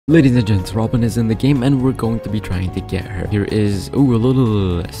Ladies and gents, Robin is in the game and we're going to be trying to get her. Here is a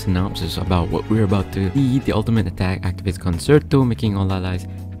little synopsis about what we're about to see. The ultimate attack activates Concerto, making all allies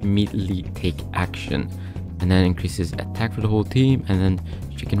immediately take action. And then increases attack for the whole team, and then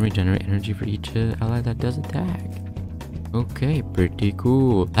she can regenerate energy for each ally that does attack. Okay, pretty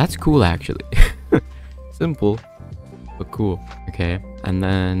cool. That's cool actually. Simple, but cool. Okay, and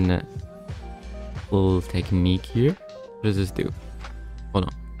then little technique here. What does this do? Hold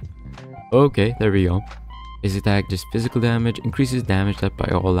on. Okay, there we go. His attack just physical damage, increases damage dealt by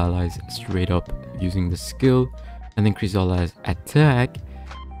all allies straight up using the skill, and increases all allies attack,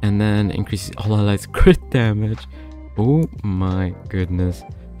 and then increases all allies crit damage. Oh my goodness.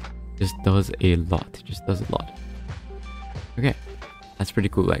 Just does a lot. Just does a lot. Okay, that's pretty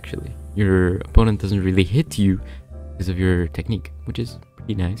cool actually. Your opponent doesn't really hit you because of your technique, which is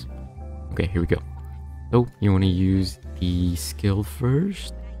pretty nice. Okay, here we go. So you want to use the skill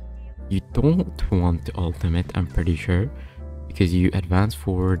first. You don't want the ultimate, I'm pretty sure, because you advance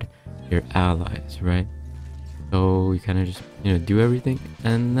forward your allies, right? So you kind of just, do everything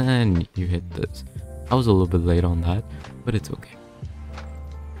and then you hit this. I was a little bit late on that, but it's okay.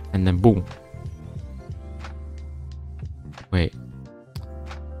 And then boom. Wait,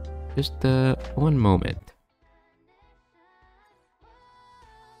 just one moment.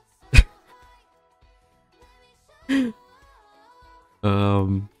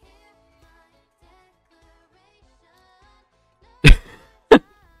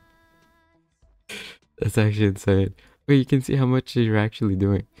 That's actually insane. Wait, you can see how much you're actually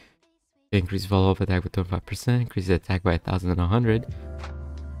doing. Increase follow-up attack with 25%, increase the attack by 1,100.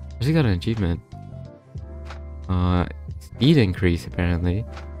 Actually got an achievement. Speed increase apparently.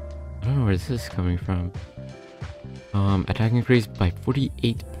 I don't know where this is coming from. Attack increased by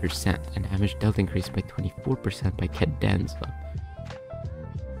 48% and damage dealt increased by 24% by cadenza.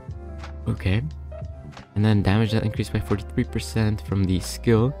 Okay. And then damage dealt increased by 43% from the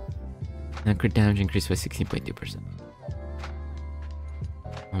skill. And crit damage increased by 16.2%.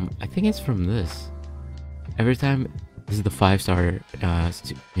 I think it's from this. Every time, this is the 5-star,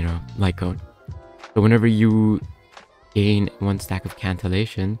 light cone. So whenever you gain 1 stack of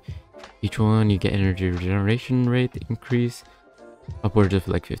cantillation, each one you get energy regeneration rate increase upwards of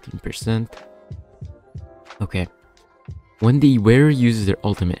like 15%. Okay. When the wearer uses their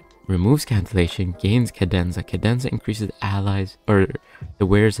ultimate, removes cantillation, gains cadenza. Cadenza increases allies or the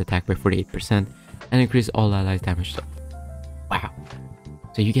wearer's attack by 48% and increases all allies damage dealt. Wow.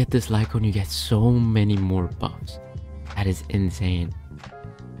 So you get this Lycone, you get so many more buffs. That is insane.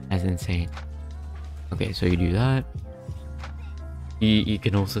 That's insane. Okay, so you do that. You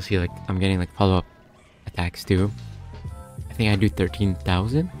can also see like I'm getting like follow-up attacks too. I think I do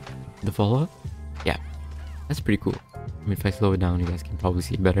 13,000 the follow-up. Yeah, that's pretty cool. I mean, if I slow it down, you guys can probably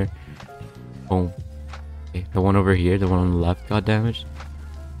see it better. Boom. Okay, the one over here, the one on the left got damaged.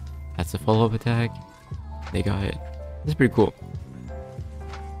 That's the follow-up attack. They got hit. That's pretty cool.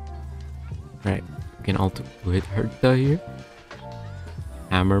 Right, we can also hit Herta here.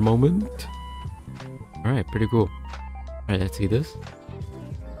 Hammer moment. Alright, pretty cool. Alright, let's see this.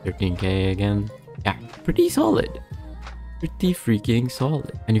 13k again. Yeah, pretty solid. Pretty freaking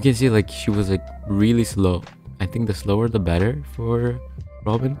solid. And you can see like she was like really slow. I think the slower the better for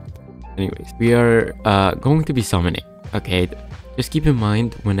Robin. Anyways, we are going to be summoning. Okay, just keep in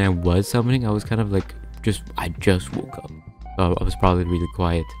mind when I was summoning, I was kind of like I just woke up. So I was probably really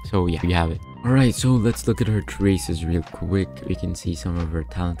quiet. So yeah, you have it. Alright, so let's look at her traces real quick. We can see some of her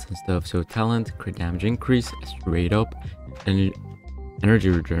talents and stuff. So talent, crit damage increase, straight up, and energy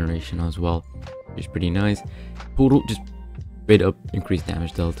regeneration as well, which is pretty nice. Total, just straight up increased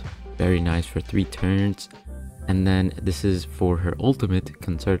damage dealt. Very nice for 3 turns. And then this is for her ultimate,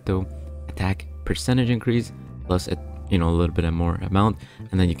 Concerto, attack percentage increase, plus a little bit of more amount.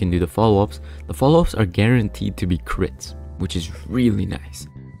 And then you can do the follow-ups. The follow-ups are guaranteed to be crits, which is really nice.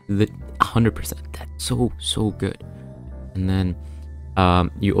 100%. That's so good. And then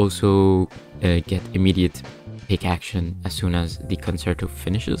you also get immediate take action as soon as the Concerto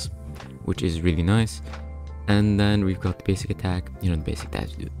finishes, which is really nice. And then we've got the basic attack. The basic attack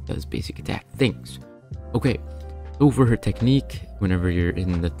does basic attack things. Okay, so for her technique, whenever you're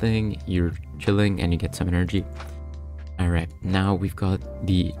in the thing, you're chilling and you get some energy. Alright, now we've got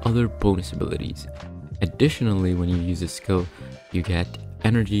the other bonus abilities. Additionally, when you use a skill, you get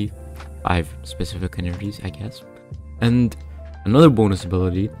energy, 5 specific energies, I guess. And another bonus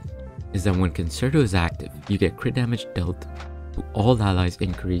ability is that when Concerto is active, you get crit damage dealt to all allies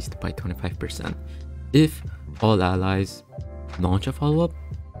increased by 25%. If all allies launch a follow-up,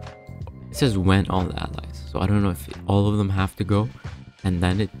 it says when all allies. So I don't know if all of them have to go, and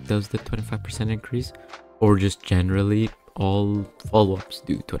then it does the 25% increase, or just generally all follow-ups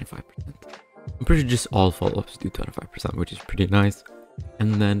do 25%. I'm pretty sure just all follow-ups do 25%, which is pretty nice.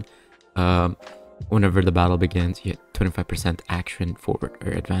 And then whenever the battle begins, you get 25% action forward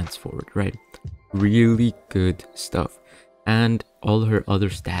or advance forward, right? Really good stuff. And all her other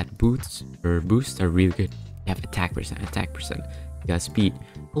stat boosts are really good. You have attack percent, you got speed,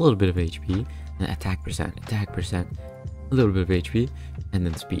 a little bit of HP, and attack percent, a little bit of HP, and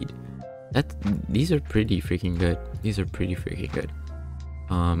then speed. These are pretty freaking good.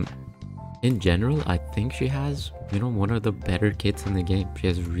 In general, I think she has, you know, one of the better kits in the game. She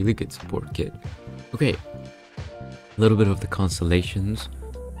has a really good support kit. Okay, a little bit of the constellations.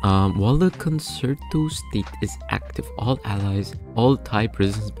 While the Concerto state is active, all allies, all type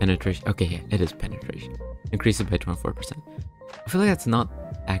resistance penetration. Okay, yeah, it is penetration. Increases by 24%. I feel like that's not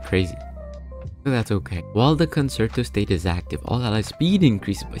that crazy. I feel that's okay. While the Concerto state is active, all allies speed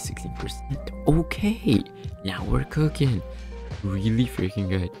increases by 16%. Okay, now we're cooking. Really freaking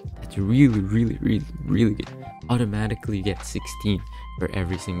good. That's really good. Automatically get 16 for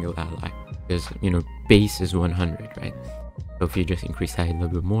every single ally, because, you know, base is 100, right? So if you just increase that a little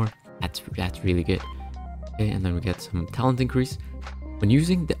bit more, that's really good. Okay, and then we get some talent increase. When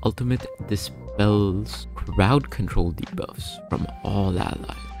using the ultimate, dispels crowd control debuffs from all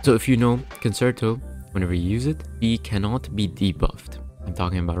allies. So if you know Concerto, whenever you use it, she cannot be debuffed. I'm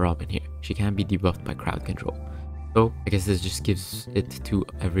talking about Robin here. She can't be debuffed by crowd control. So I guess this just gives it to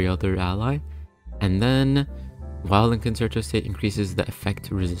every other ally. And then while in Concerto state, increases the effect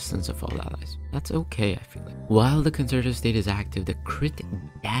resistance of all allies. That's okay, I feel like. While the Concerto state is active, the crit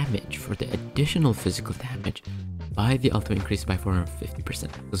damage for the additional physical damage by the ultimate increases by 450%. So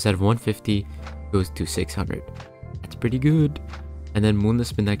instead of 150, goes to 600. That's pretty good. And then Moonless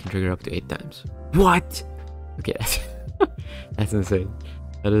Spin that can trigger up to 8 times. What? Okay, that's insane.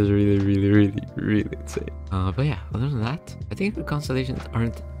 That is really insane. But yeah, other than that, I think the constellations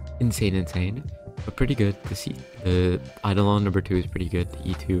aren't insane, but pretty good to see. The Eidolon number 2 is pretty good. The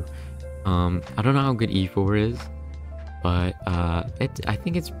E2. I don't know how good E4 is, but I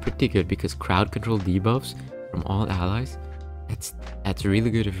think it's pretty good because crowd control debuffs from all allies. That's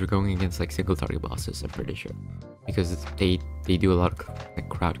really good if you're going against like single target bosses. I'm pretty sure, because they do a lot of like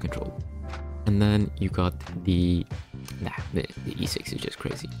crowd control. And then you got the E6 is just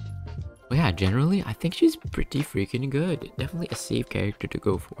crazy. But yeah, generally, I think she's pretty freaking good. Definitely a safe character to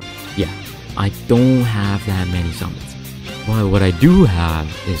go for. Yeah, I don't have that many summons. Well, what I do have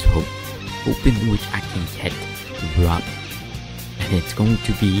is Hope. Hope in which I can get Robin. And it's going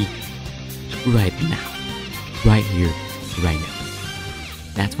to be right now. Right here, right now.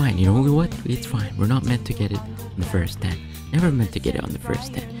 That's fine. You know what? It's fine. We're not meant to get it on the first 10. Never meant to get it on the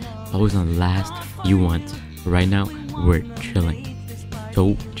first 10. Always on the last few ones. But right now, we're chilling.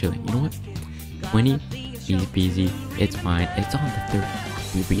 So chilling. You know what? 20, easy peasy. It's fine. It's on the third.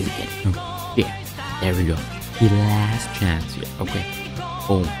 We really get it. Okay. Yeah. There we go. The last chance. Yeah. Okay.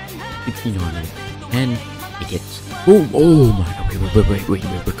 Boom. 1600. And it gets. Boom. Oh my god. Wait.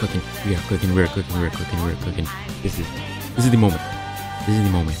 We're cooking. We're cooking. This is the moment.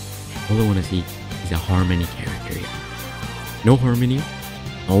 All I want to see is a Harmony character here. No Harmony.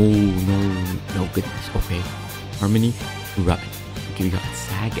 No goodness. Okay. Harmony. Robin. Okay, we got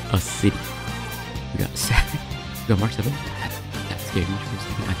Sag a City. We got Mark 7. That scared me for a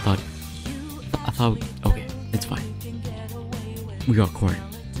second. I thought, okay, it's fine. We got Corn.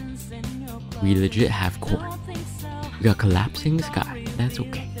 We legit have Corn. We got Collapsing Sky. That's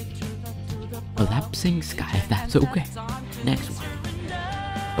okay. Collapsing Sky. That's okay. Next one.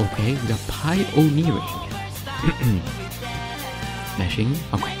 Okay, we got Pioneering. Meshing.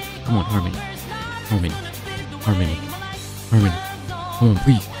 Okay, come on, Harmony. Come on,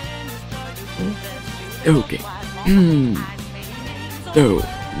 please. Okay. No.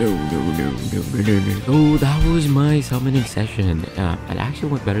 Oh, that was my summoning session. It actually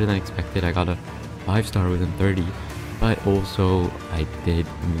went better than expected. I got a 5-star within 30, but also I did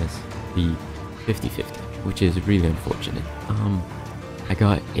miss the 50-50, which is really unfortunate. I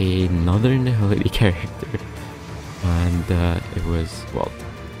got another Nihility character, and it was Walt.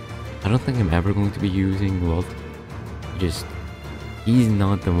 I don't think I'm ever going to be using Walt. He's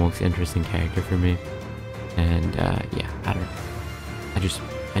not the most interesting character for me, and yeah, I don't know. I just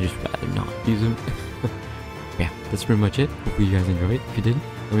rather not use him. Yeah, that's pretty much it. Hopefully you guys enjoyed. If you did,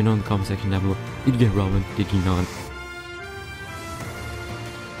 let me know in the comment section down below. Did you get Robin? Did you not?